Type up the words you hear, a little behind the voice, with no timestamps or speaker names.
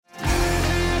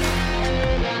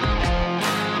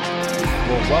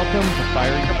Well, welcome to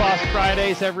Fire Your Boss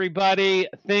Fridays, everybody.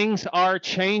 Things are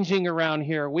changing around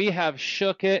here. We have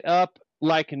shook it up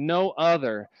like no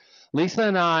other. Lisa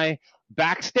and I,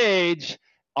 backstage,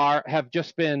 have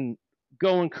just been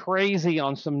going crazy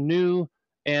on some new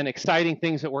and exciting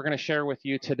things that we're going to share with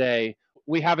you today.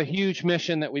 We have a huge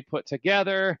mission that we put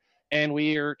together, and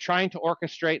we are trying to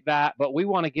orchestrate that, but we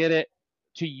want to get it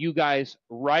to you guys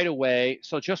right away.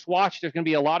 So just watch. There's going to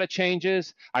be a lot of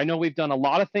changes. I know we've done a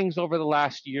lot of things over the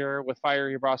last year with Fire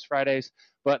Your Boss Fridays,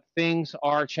 but things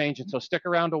are changing. So stick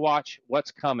around to watch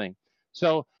what's coming.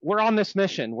 So we're on this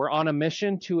mission. We're on a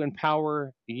mission to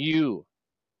empower you.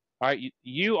 All right.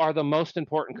 You are the most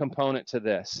important component to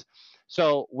this.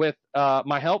 So with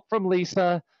my help from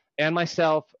Lisa and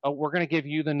myself, we're going to give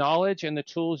you the knowledge and the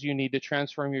tools you need to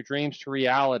transform your dreams to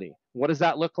reality. What does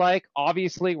that look like?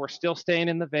 Obviously, we're still staying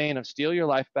in the vein of steal your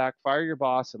life back, fire your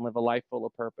boss, and live a life full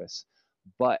of purpose.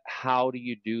 But how do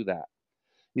you do that?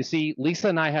 You see, Lisa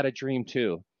and I had a dream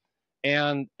too.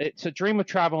 And it's a dream of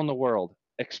traveling the world,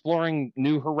 exploring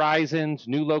new horizons,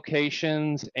 new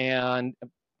locations, and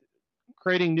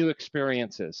creating new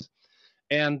experiences.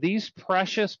 And these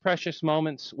precious, precious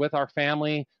moments with our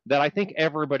family that I think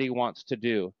everybody wants to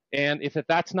do. And if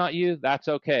that's not you, that's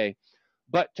okay.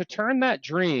 But to turn that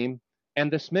dream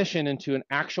and this mission into an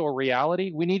actual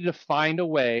reality, we needed to find a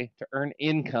way to earn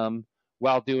income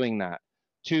while doing that.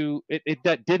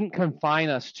 That didn't confine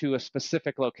us to a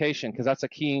specific location, because that's a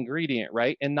key ingredient,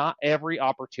 right? And not every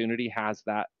opportunity has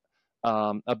that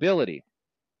ability.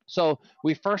 So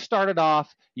we first started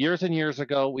off years and years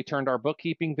ago. We turned our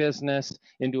bookkeeping business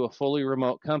into a fully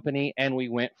remote company, and we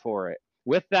went for it.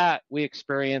 With that, we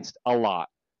experienced a lot,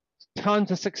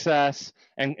 tons of success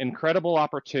and incredible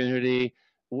opportunity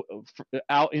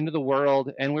out into the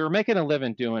world, and we were making a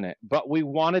living doing it. But we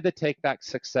wanted to take that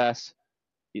success,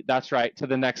 that's right, to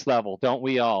the next level, don't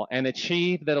we all? And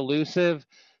achieve that elusive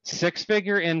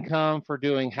six-figure income for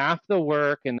doing half the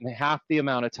work and half the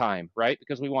amount of time, right?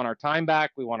 Because we want our time back,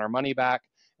 we want our money back,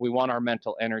 we want our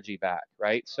mental energy back,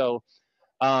 right? So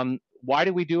why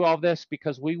did we do all this?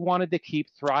 Because we wanted to keep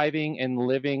thriving and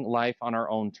living life on our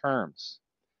own terms.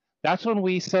 That's when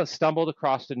we stumbled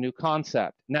across a new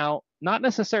concept. Now, not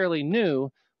necessarily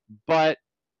new, but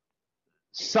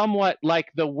somewhat like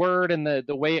the word and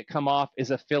the way it come off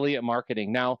is affiliate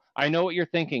marketing. Now, I know what you're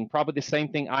thinking, probably the same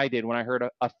thing I did when I heard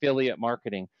affiliate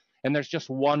marketing. And there's just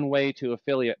one way to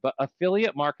affiliate, but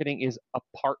affiliate marketing is a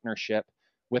partnership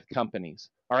with companies.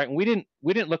 All right, and we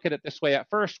didn't look at it this way at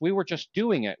first. We were just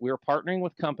doing it. We were partnering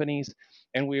with companies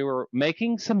and we were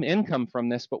making some income from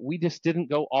this, but we just didn't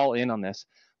go all in on this.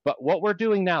 But what we're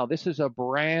doing now, this is a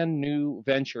brand new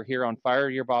venture here on Fire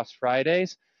Your Boss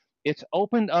Fridays. It's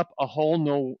opened up a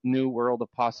whole new world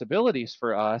of possibilities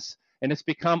for us, and it's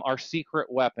become our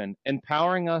secret weapon,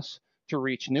 empowering us to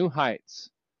reach new heights.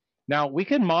 Now, we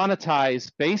can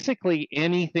monetize basically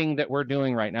anything that we're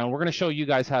doing right now, and we're going to show you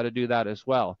guys how to do that as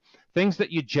well. Things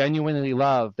that you genuinely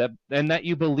love and that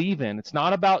you believe in. It's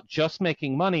not about just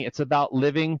making money. It's about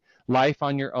living life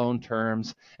on your own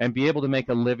terms and be able to make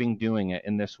a living doing it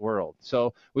in this world.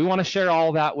 So we want to share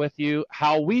all that with you,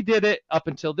 how we did it up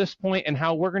until this point and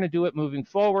how we're going to do it moving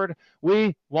forward.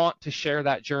 We want to share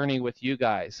that journey with you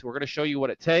guys. We're going to show you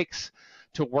what it takes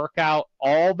to work out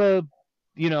all the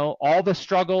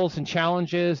struggles and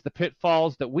challenges, the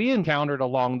pitfalls that we encountered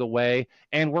along the way,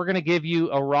 and we're going to give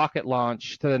you a rocket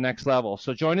launch to the next level.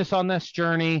 So join us on this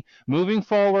journey. Moving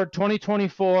forward,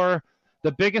 2024,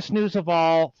 the biggest news of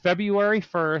all, February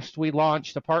 1st, we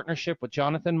launched a partnership with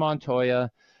Jonathan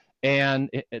Montoya, and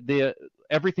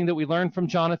everything that we learned from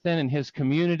Jonathan and his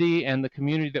community and the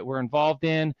community that we're involved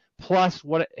in, plus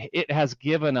what it has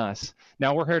given us.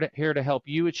 Now we're here to help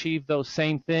you achieve those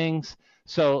same things.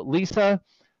 So Lisa,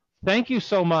 thank you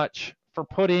so much for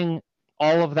putting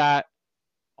all of that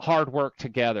hard work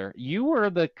together. You were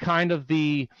the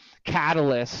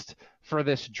catalyst for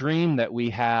this dream that we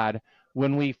had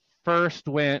when we first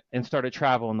went and started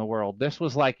traveling the world. This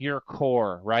was like your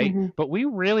core, right? Mm-hmm. But we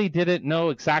really didn't know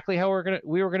exactly how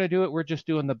we were gonna do it. We're just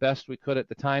doing the best we could at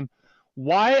the time.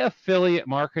 Why affiliate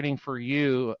marketing for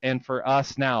you and for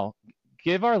us now?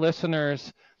 Give our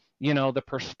listeners the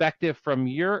perspective from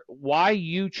why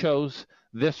you chose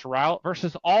this route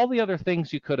versus all the other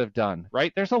things you could have done,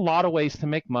 right? There's a lot of ways to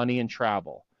make money and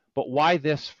travel, but why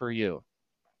this for you?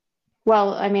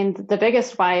 Well, I mean, the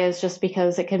biggest why is just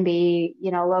because it can be,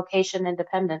 location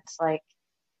independence. Like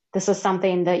this is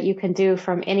something that you can do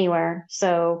from anywhere.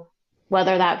 So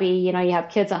whether that be, you have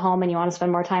kids at home and you want to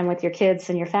spend more time with your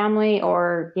kids and your family,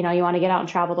 or, you want to get out and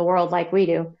travel the world like we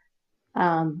do.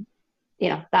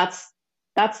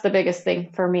 That's the biggest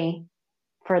thing for me,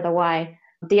 for the why.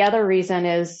 The other reason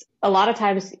is a lot of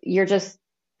times you're just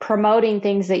promoting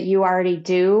things that you already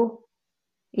do,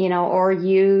 or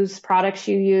use, products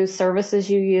you use, services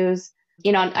you use.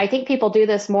 I think people do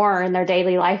this more in their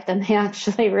daily life than they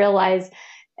actually realize.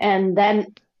 And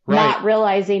then not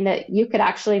realizing that you could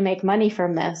actually make money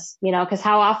from this, because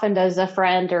how often does a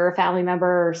friend or a family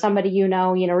member or somebody,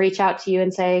 reach out to you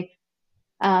and say,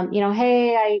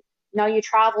 hey, I know you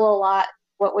travel a lot.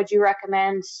 What would you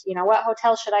recommend? What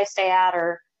hotel should I stay at?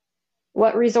 Or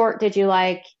what resort did you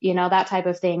like? That type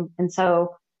of thing.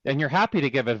 And you're happy to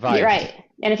give advice. Right.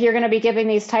 And if you're going to be giving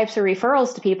these types of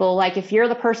referrals to people, like if you're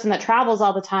the person that travels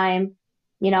all the time,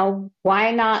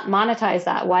 why not monetize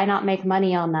that? Why not make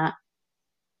money on that?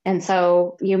 And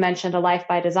so you mentioned a Life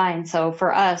by Design. So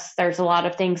for us, there's a lot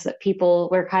of things that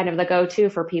we're kind of the go-to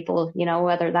for people,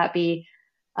 whether that be,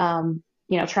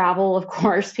 travel, of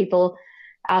course, people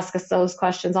ask us those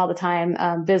questions all the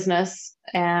time, business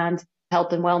and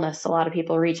health and wellness. A lot of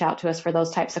people reach out to us for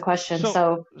those types of questions.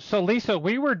 So Lisa,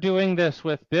 we were doing this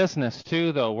with business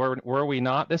too, though, were we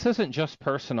not? This isn't just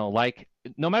personal. Like,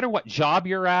 no matter what job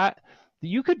you're at,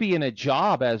 you could be in a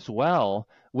job as well,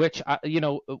 which,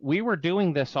 we were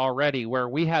doing this already where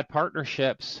we had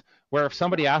partnerships where if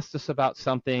somebody asked us about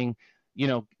something,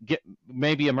 get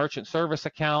maybe a merchant service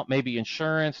account, maybe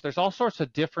insurance. There's all sorts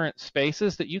of different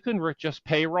spaces that you can just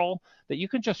payroll, that you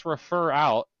can just refer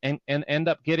out and end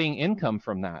up getting income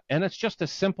from that. And it's just a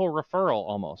simple referral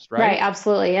almost, right? Right,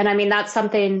 absolutely. And I mean, that's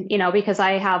something, because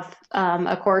I have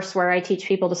a course where I teach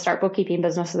people to start bookkeeping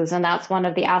businesses. And that's one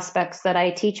of the aspects that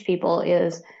I teach people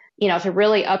is, to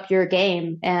really up your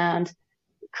game and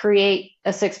create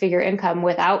a six-figure income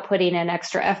without putting in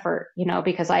extra effort,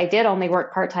 because I did only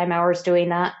work part-time hours doing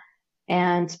that.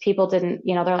 And people didn't,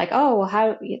 they're like, oh,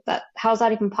 how's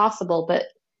that even possible? But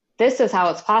this is how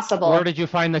it's possible. Where did you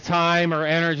find the time or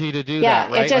energy to do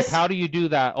that, right? Like, how do you do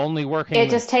that? Only working?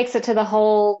 It just takes it to the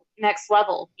whole next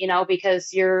level,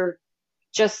 because you're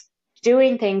just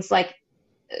doing things like,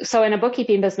 so in a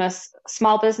bookkeeping business,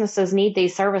 small businesses need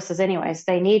these services anyways.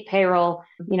 They need payroll,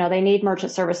 they need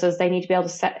merchant services. They need to be able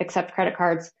to accept credit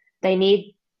cards. They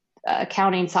need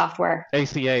accounting software.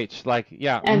 ACH,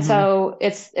 yeah. And so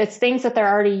it's things that they're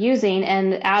already using.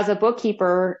 And as a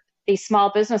bookkeeper, these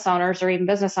small business owners or even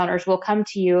business owners will come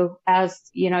to you as,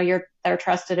 their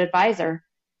trusted advisor.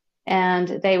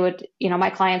 And they would,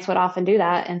 my clients would often do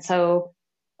that. And so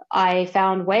I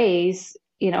found ways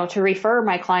to refer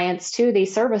my clients to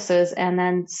these services and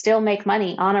then still make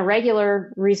money on a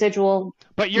regular residual.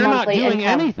 But you're not doing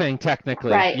anything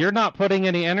technically. Right. You're not putting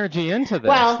any energy into this.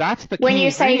 Well, that's the key when you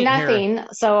say nothing, here.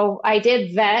 So I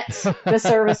did vet the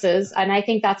services, and I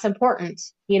think that's important.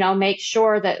 Make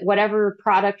sure that whatever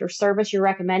product or service you're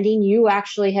recommending, you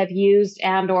actually have used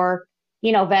and or,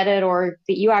 vetted, or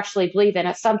that you actually believe in.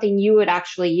 It's something you would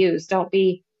actually use. Don't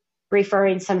be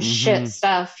referring some shit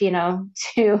stuff,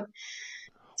 to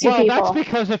well, people. That's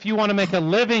because if you want to make a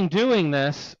living doing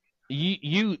this,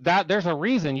 there's a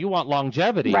reason you want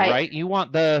longevity, right? You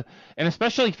want and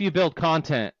especially if you build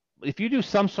content, if you do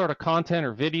some sort of content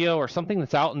or video or something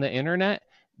that's out in the internet,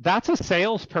 that's a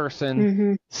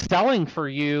salesperson selling for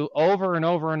you over and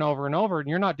over and over and over, and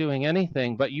you're not doing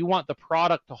anything, but you want the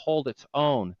product to hold its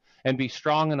own and be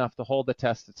strong enough to hold the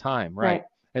test of time, right?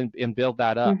 And build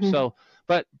that up. So,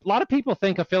 but a lot of people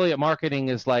think affiliate marketing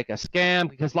is like a scam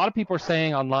because a lot of people are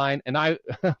saying online, and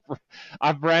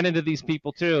I've ran into these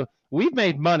people too. We've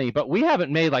made money, but we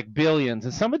haven't made like billions.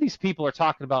 And some of these people are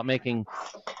talking about making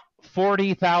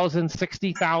 $40,000,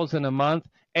 $60,000 a month.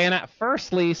 And at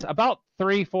first, Lise, about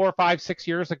 3, 4, 5, 6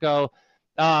 years ago,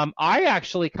 I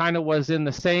actually kind of was in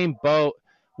the same boat,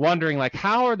 wondering like,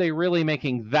 how are they really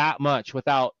making that much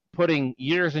without putting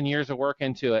years and years of work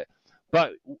into it?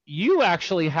 But you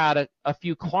actually had a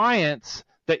few clients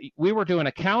that we were doing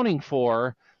accounting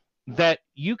for that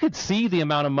you could see the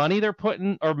amount of money they're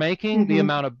putting or making, the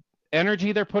amount of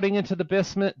energy they're putting into the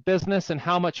business and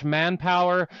how much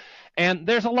manpower. And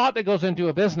there's a lot that goes into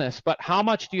a business, but how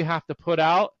much do you have to put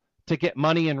out to get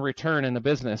money in return in the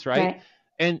business, right?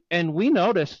 And we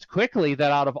noticed quickly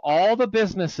that out of all the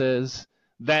businesses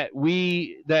that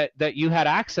you had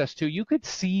access to, you could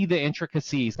see the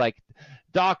intricacies, like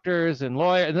doctors and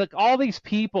lawyers, like all these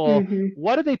people,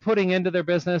 what are they putting into their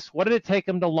business? What did it take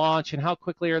them to launch, and how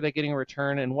quickly are they getting a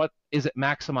return, and what is it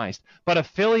maximized? But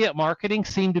affiliate marketing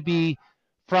seemed to be,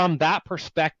 from that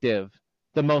perspective,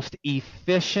 the most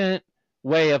efficient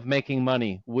way of making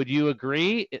money. Would you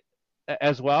agree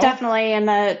as well? Definitely in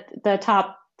the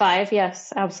top 5.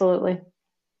 Yes, absolutely.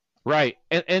 Right.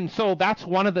 And so that's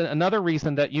another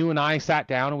reason that you and I sat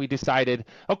down and we decided,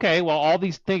 okay, well, all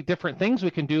these different things we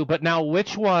can do, but now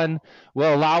which one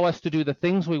will allow us to do the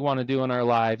things we want to do in our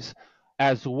lives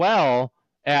as well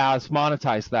as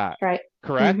monetize that? Right. Mm-hmm.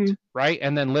 Correct? Right.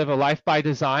 And then live a life by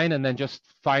design and then just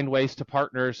find ways to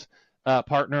partner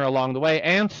along the way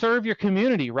and serve your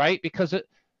community, right? Because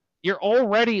you're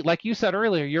already, like you said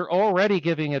earlier, you're already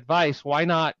giving advice. Why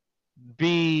not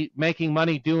be making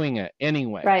money doing it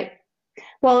anyway? Right.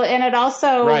 Well, and it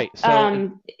also, Right.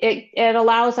 So it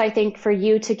allows, I think, for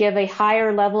you to give a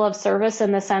higher level of service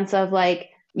in the sense of like,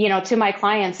 to my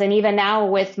clients. And even now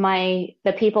with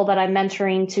the people that I'm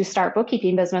mentoring to start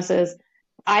bookkeeping businesses,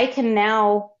 I can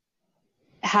now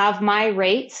have my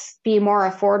rates be more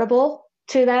affordable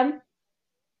to them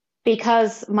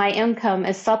because my income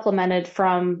is supplemented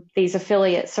from these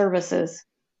affiliate services.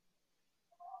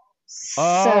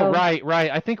 Right.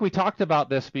 I think we talked about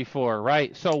this before,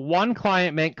 right? So one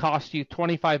client may cost you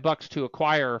 $25 to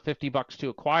acquire or $50 to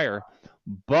acquire,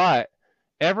 but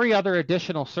every other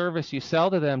additional service you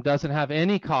sell to them doesn't have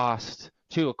any cost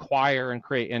to acquire and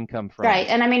create income from. Right.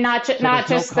 And I mean, not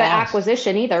just the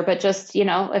acquisition either, but just,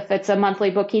 if it's a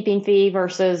monthly bookkeeping fee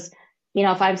versus,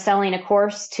 if I'm selling a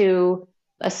course to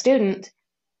a student,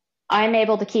 I'm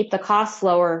able to keep the costs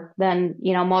lower than,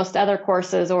 most other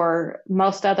courses or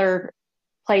most other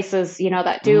places,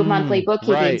 that do monthly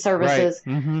bookkeeping services.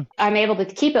 Right. Mm-hmm. I'm able to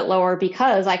keep it lower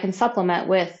because I can supplement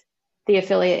with the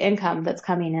affiliate income that's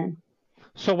coming in.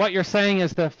 So what you're saying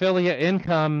is the affiliate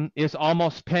income is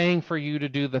almost paying for you to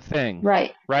do the thing.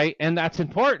 Right. Right. And that's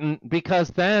important because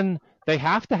then they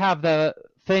have to have the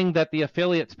thing that the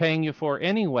affiliate's paying you for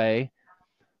anyway.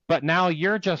 But now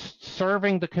you're just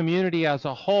serving the community as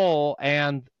a whole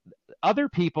and other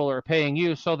people are paying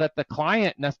you so that the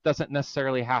client doesn't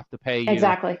necessarily have to pay you.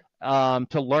 Exactly. To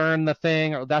learn the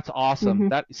thing. That's awesome.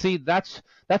 Mm-hmm.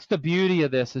 That's the beauty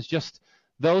of this is just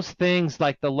those things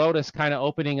like the Lotus kind of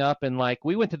opening up and like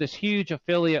we went to this huge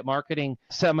affiliate marketing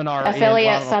seminar.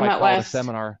 Affiliate Summit West.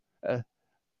 Seminar.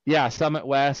 Summit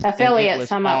West. Affiliate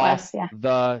Summit West.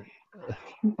 Yeah.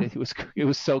 It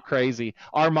was so crazy.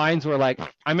 Our minds were like,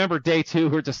 I remember day 2,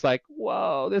 we're just like,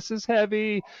 whoa, this is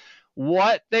heavy.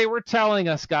 What they were telling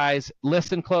us, guys,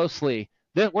 listen closely.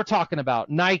 We're talking about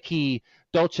Nike,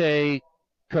 Dolce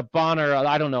Gabbana,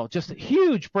 I don't know, just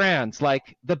huge brands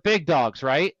like the big dogs,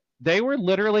 right? They were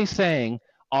literally saying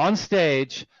on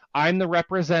stage, I'm the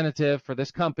representative for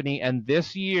this company, and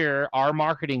this year our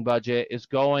marketing budget is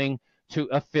going to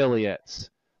affiliates.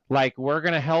 Like we're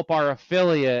going to help our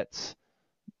affiliates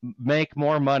make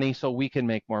more money so we can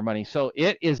make more money. So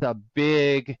it is a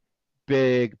big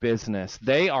business.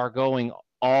 They are going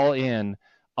all in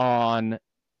on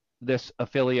their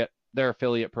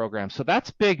affiliate program. So that's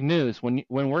big news when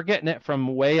we're getting it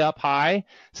from way up high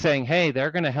saying, hey, they're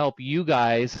going to help you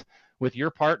guys with your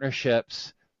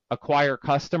partnerships acquire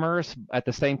customers at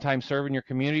the same time serving your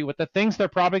community with the things they're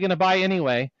probably going to buy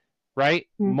anyway, right?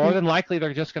 Mm-hmm. More than likely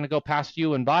they're just going to go past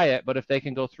you and buy it, but if they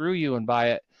can go through you and buy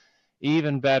it,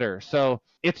 even better. So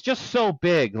it's just so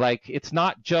big. Like it's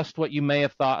not just what you may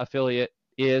have thought affiliate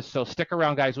is. So stick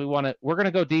around, guys. We're going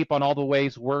to go deep on all the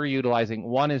ways we're utilizing.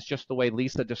 One is just the way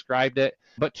Lisa described it,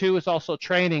 but 2 is also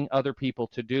training other people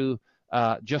to do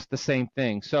just the same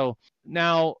thing. So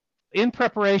now in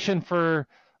preparation for,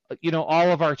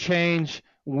 all of our change,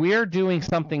 we're doing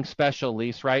something special,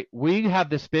 Lisa, right? We have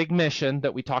this big mission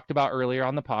that we talked about earlier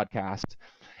on the podcast.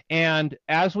 And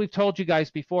as we've told you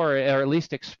guys before, or at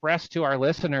least expressed to our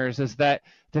listeners, is that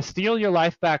to steal your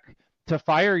life back, to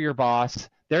fire your boss,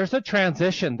 there's a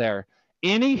transition there.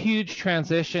 Any huge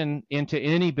transition into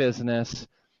any business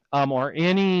or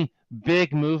any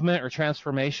big movement or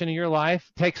transformation in your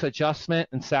life takes adjustment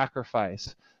and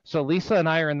sacrifice. So Lisa and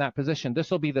I are in that position. This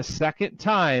will be the second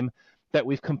time that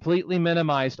we've completely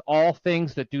minimized all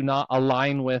things that do not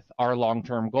align with our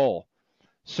long-term goal.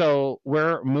 So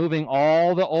we're moving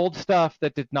all the old stuff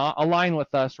that did not align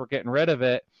with us. We're getting rid of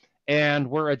it.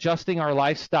 And we're adjusting our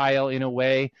lifestyle in a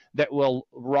way that will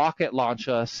rocket launch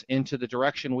us into the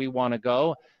direction we want to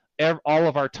go. All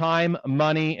of our time,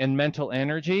 money, and mental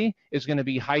energy is going to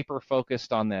be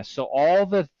hyper-focused on this. So all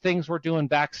the things we're doing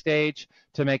backstage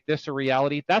to make this a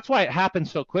reality, that's why it happened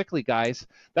so quickly, guys.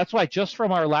 That's why just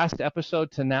from our last episode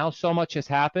to now, so much has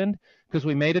happened because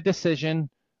we made a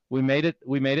decision. We made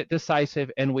it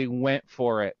decisive, and we went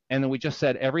for it. And then we just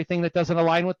said, everything that doesn't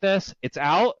align with this, it's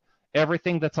out.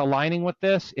 Everything that's aligning with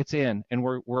this, it's in, and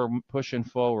we're pushing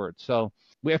forward. So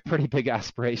we have pretty big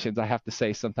aspirations. I have to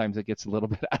say, sometimes it gets a little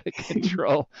bit out of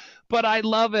control, but I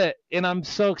love it, and I'm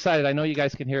so excited. I know you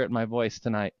guys can hear it in my voice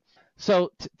tonight.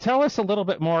 So tell us a little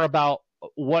bit more about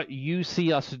what you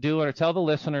see us doing, or tell the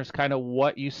listeners kind of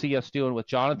what you see us doing with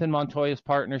Jonathan Montoya's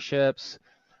partnerships,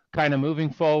 kind of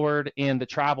moving forward in the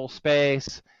travel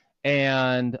space,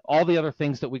 and all the other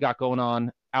things that we got going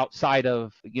on outside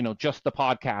of, just the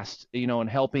podcast, and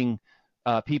helping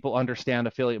people understand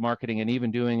affiliate marketing and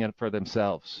even doing it for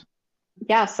themselves.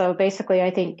 Yeah. So basically,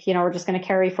 I think, we're just going to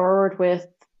carry forward with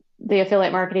the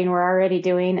affiliate marketing we're already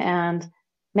doing and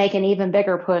make an even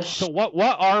bigger push. So what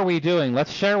are we doing?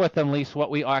 Let's share with them, Lise, what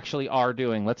we actually are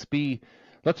doing. Let's be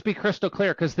crystal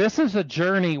clear, because this is a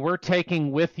journey we're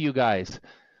taking with you guys.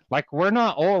 Like, we're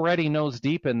not already nose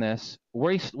deep in this.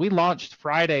 We launched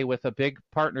Friday with a big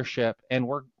partnership, and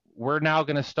we're now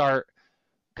going to start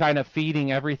kind of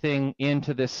feeding everything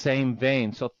into this same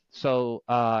vein. So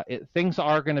things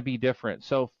are going to be different.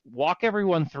 So walk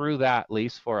everyone through that,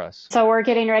 Lise, for us. So we're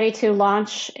getting ready to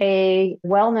launch a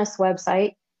wellness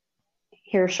website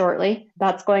here shortly.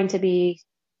 That's going to be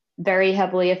very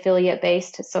heavily affiliate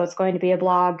based. So it's going to be a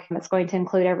blog. It's going to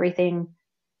include everything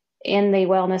in the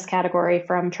wellness category,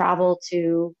 from travel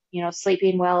to,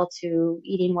 sleeping well to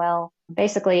eating well,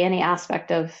 basically any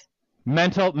aspect of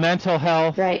mental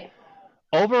health. Right.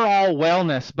 Overall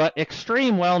wellness, but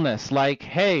extreme wellness, like,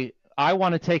 hey, I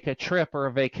want to take a trip or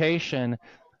a vacation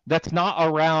that's not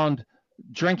around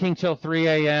drinking till 3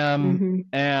 a.m.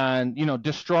 and,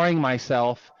 destroying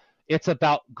myself. It's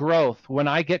about growth. When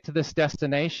I get to this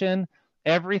destination,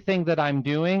 everything that I'm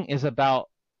doing is about,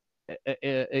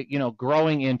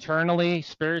 growing internally,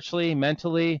 spiritually,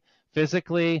 mentally,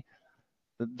 physically.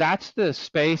 That's the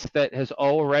space that has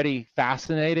already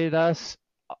fascinated us,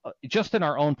 just in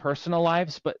our own personal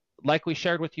lives. But like we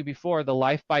shared with you before, the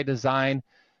life by design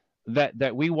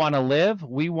that we want to live,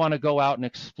 we want to go out and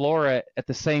explore it. At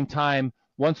the same time,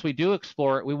 once we do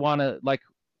explore it, we want to,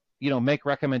 make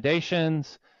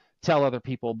recommendations, tell other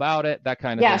people about it, that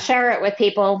kind of thing. Share it with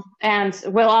people. And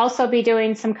we'll also be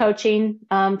doing some coaching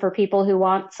for people who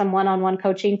want some one-on-one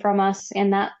coaching from us in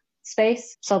that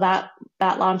space. So that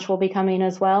launch will be coming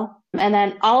as well. And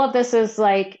then all of this is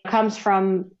comes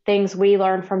from things we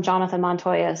learned from Jonathan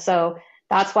Montoya. So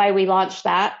that's why we launched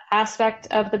that aspect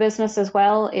of the business as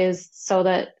well, is so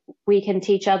that we can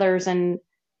teach others and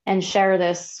share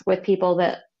this with people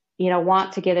that,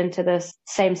 want to get into this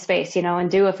same space, and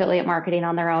do affiliate marketing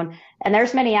on their own. And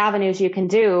there's many avenues you can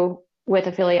do with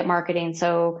affiliate marketing.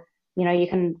 So, you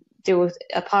can do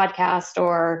a podcast,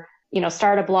 or,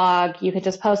 start a blog. You could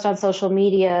just post on social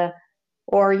media,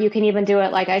 or you can even do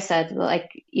it, like I said,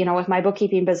 with my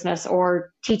bookkeeping business,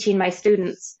 or teaching my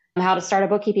students how to start a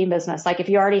bookkeeping business. Like, if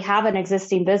you already have an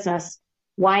existing business,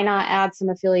 why not add some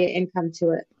affiliate income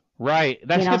to it? Right.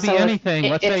 That could be anything.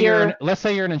 Let's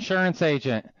say you're an insurance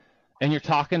agent and you're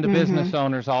talking to business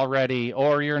owners already,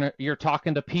 or you're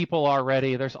talking to people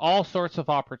already. There's all sorts of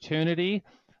opportunity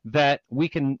that we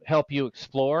can help you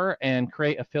explore and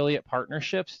create affiliate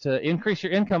partnerships to increase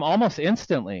your income almost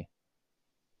instantly.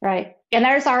 Right. And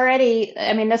there's already,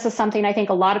 this is something I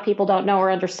think a lot of people don't know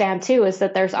or understand too, is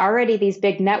that there's already these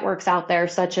big networks out there,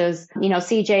 such as,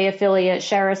 CJ Affiliate,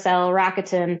 Sharecell,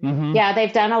 Rakuten. Yeah,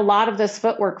 they've done a lot of this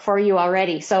footwork for you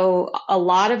already. So a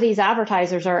lot of these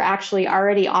advertisers are actually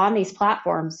already on these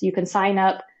platforms. You can sign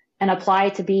up and apply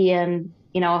to be in,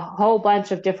 a whole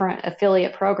bunch of different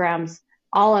affiliate programs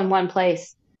all in one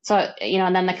place. So,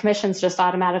 and then the commissions just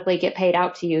automatically get paid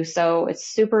out to you. So it's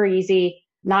super easy.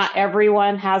 Not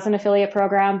everyone has an affiliate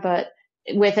program, but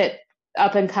with it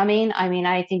up and coming,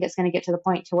 I think it's going to get to the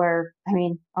point to where,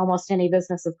 almost any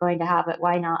business is going to have it.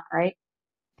 Why not, right?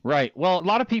 Right. Well, a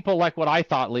lot of people, like what I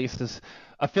thought, Lise, is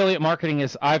affiliate marketing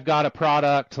is, I've got a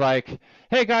product, like,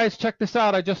 hey guys, check this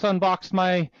out. I just unboxed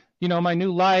my, my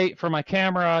new light for my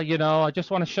camera. I just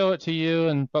want to show it to you.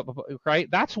 And right.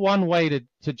 That's one way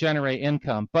to generate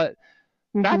income. But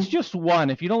that's just one.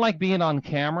 If you don't like being on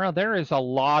camera, there is a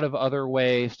lot of other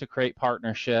ways to create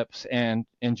partnerships and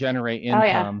generate income. Oh,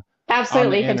 yeah.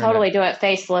 Absolutely. You can totally do it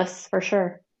faceless, for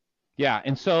sure. Yeah.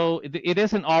 And so it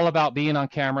isn't all about being on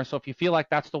camera. So if you feel like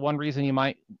that's the one reason you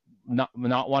might not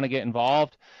want to get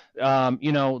involved,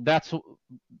 that's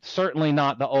certainly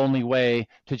not the only way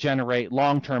to generate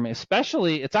long-term,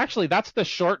 especially that's the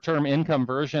short-term income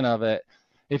version of it.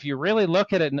 If you really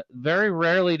look at it, very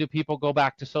rarely do people go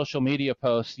back to social media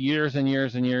posts years and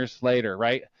years and years later,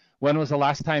 right? When was the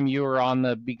last time you were on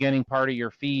the beginning part of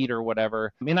your feed or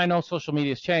whatever? I know social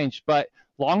media has changed, but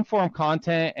long form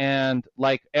content and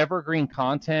evergreen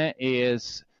content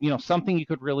is, something you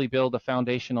could really build a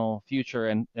foundational future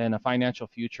and a financial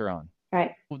future on.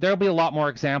 Right. There'll be a lot more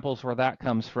examples where that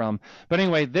comes from. But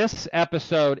anyway, this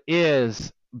episode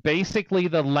is basically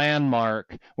the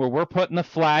landmark where we're putting the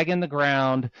flag in the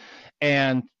ground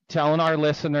and telling our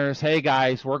listeners, hey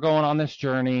guys, we're going on this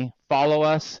journey. Follow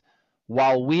us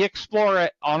while we explore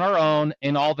it on our own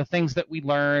in all the things that we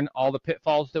learn, all the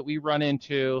pitfalls that we run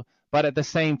into. But at the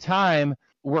same time,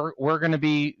 we're going to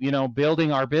be,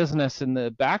 building our business in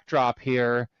the backdrop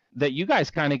here that you guys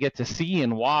kind of get to see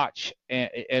and watch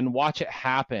and watch it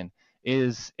happen.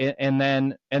 And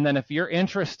then if you're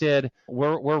interested,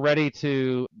 we're ready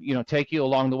to take you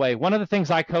along the way. One of the things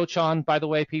I coach on, by the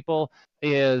way, people,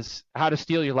 is how to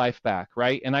steal your life back,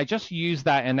 right? And I just use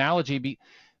that analogy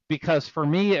because for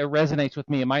me it resonates with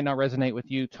me. It might not resonate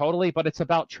with you totally, but it's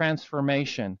about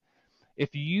transformation.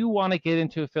 If you want to get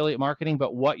into affiliate marketing,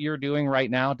 but what you're doing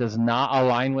right now does not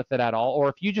align with it at all, or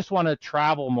if you just want to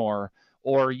travel more,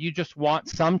 or you just want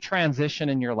some transition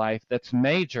in your life that's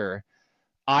major,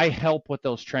 I help with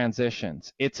those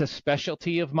transitions. It's a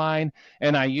specialty of mine,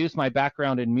 and I use my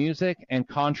background in music and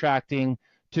contracting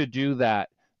to do that.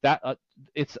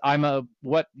 I'm a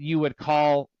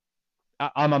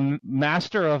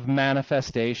master of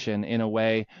manifestation in a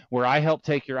way where I help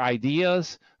take your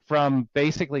ideas from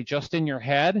basically just in your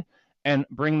head and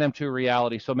bring them to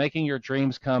reality. So making your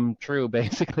dreams come true,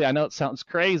 basically. I know it sounds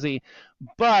crazy,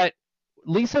 but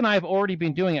Lisa and I have already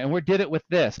been doing it, and we did it with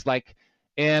this.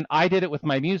 And I did it with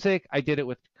my music. I did it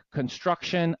with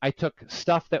construction. I took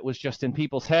stuff that was just in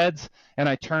people's heads, and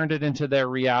I turned it into their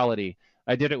reality.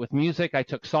 I did it with music. I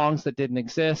took songs that didn't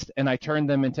exist, and I turned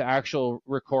them into actual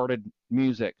recorded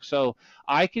music. So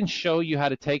I can show you how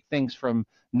to take things from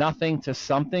nothing to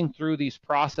something through these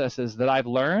processes that I've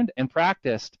learned and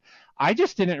practiced. I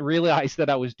just didn't realize that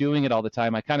I was doing it all the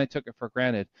time. I kind of took it for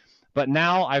granted. But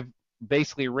now I've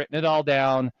basically written it all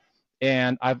down,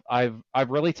 and I've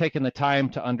really taken the time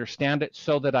to understand it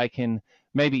so that I can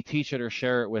maybe teach it or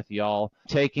share it with y'all,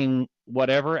 taking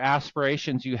whatever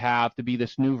aspirations you have to be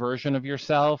this new version of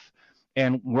yourself,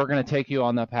 and we're going to take you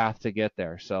on the path to get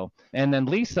there. So, and then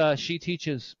Lisa, she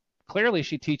teaches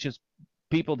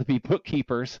people to be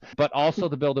bookkeepers, but also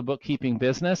to build a bookkeeping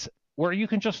business where you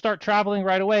can just start traveling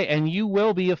right away, and you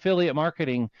will be affiliate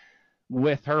marketing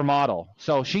with her model.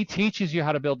 So she teaches you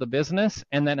how to build the business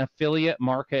and then affiliate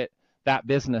market that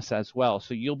business as well.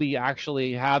 So you'll be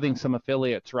actually having some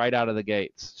affiliates right out of the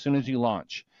gates as soon as you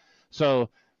launch. So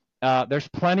there's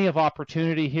plenty of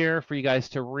opportunity here for you guys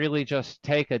to really just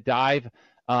take a dive,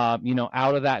 out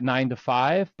of that 9 to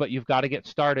 5, but you've got to get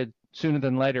started sooner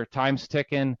than later. Time's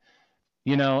ticking.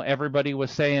 Everybody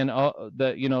was saying,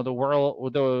 the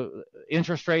world, the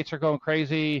interest rates are going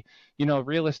crazy.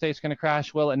 Real estate's going to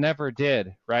crash. Well, it never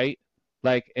did, right?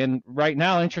 And right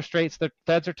now, interest rates, the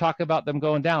feds are talking about them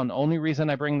going down. The only reason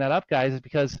I bring that up, guys, is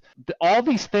because all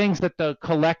these things that the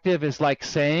collective is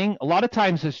saying, a lot of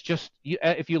times it's just,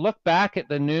 if you look back at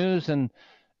the news and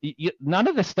none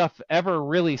of this stuff ever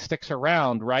really sticks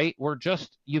around, right?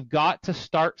 You've got to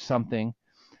start something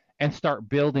and start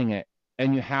building it.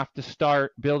 And you have to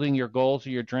start building your goals or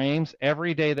your dreams.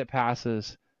 Every day that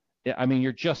passes,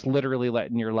 you're just literally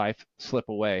letting your life slip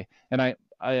away. And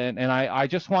I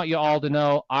just want you all to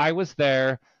know I was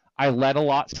there. I let a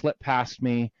lot slip past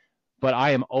me, but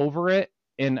I am over it,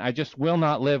 and I just will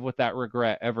not live with that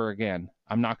regret ever again.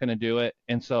 I'm not going to do it.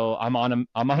 And so I'm on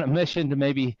a mission to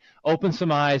maybe open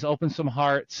some eyes, open some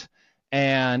hearts,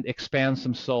 and expand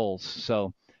some souls.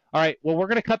 So, all right, well, we're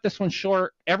going to cut this one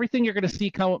short. Everything you're going to see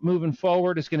moving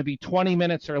forward is going to be 20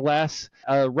 minutes or less.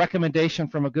 A recommendation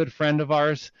from a good friend of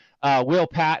ours, Will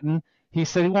Patton. He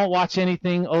said he won't watch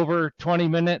anything over 20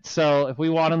 minutes, so if we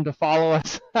want him to follow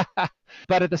us.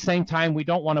 But at the same time, we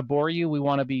don't want to bore you. We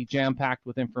want to be jam-packed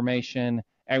with information,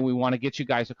 and we want to get you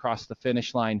guys across the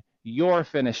finish line. Your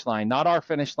finish line, not our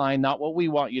finish line, not what we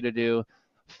want you to do.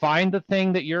 Find the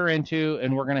thing that you're into,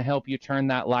 and we're going to help you turn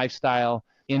that lifestyle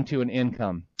into an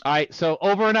income. All right, so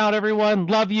over and out, everyone.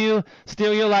 Love you.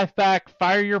 Steal your life back.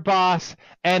 Fire your boss.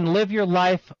 And live your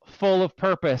life full of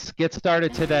purpose. Get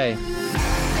started today.